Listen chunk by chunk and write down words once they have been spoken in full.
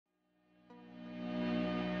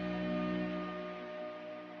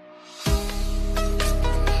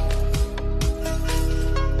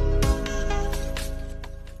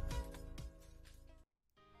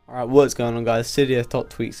Alright, what's going on guys,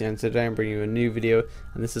 Cydiatoptweaks here, and today I'm bringing you a new video,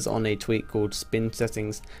 and this is on a tweak called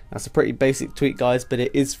SpinSettings. Now it's a pretty basic tweak guys, but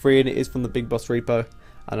it is free and it is from the BigBoss repo,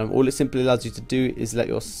 and all it simply allows you to do is let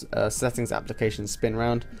your settings application spin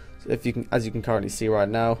round. So if you can, as you can currently see right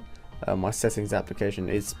now, my settings application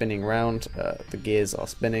is spinning round, the gears are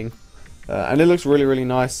spinning, and it looks really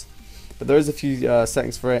nice, but there is a few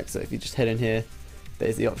settings for it. So if you just head in here,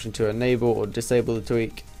 there's the option to enable or disable the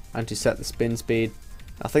tweak and to set the spin speed.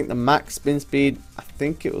 I think the max spin speed, I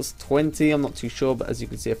think it was 20, I'm not too sure, but as you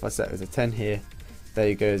can see, if I set it as a 10 here, there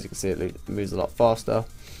you go, as you can see it moves a lot faster.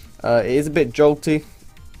 It is a bit jolty,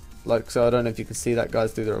 so I don't know if you can see that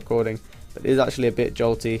guys through the recording, but it is actually a bit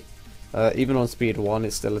jolty. Even on speed 1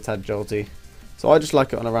 it's still a tad jolty, so I just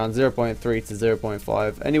like it on around 0.3 to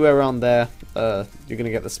 0.5, anywhere around there you're going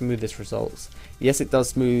to get the smoothest results. Yes, it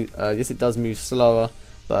does move slower,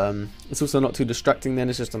 but it's also not too distracting. Then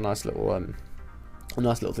it's just a nice little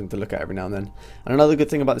thing to look at every now and then. And another good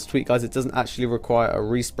thing about this tweak guys, it doesn't actually require a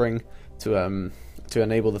respring to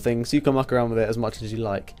enable the thing, so you can muck around with it as much as you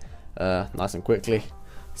like, nice and quickly.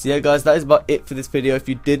 So yeah guys, that is about it for this video. If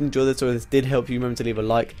you did enjoy this or this did help you, remember to leave a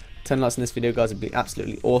like. 10 likes in this video guys would be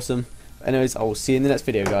absolutely awesome. Anyways, I will see you in the next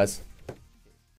video guys.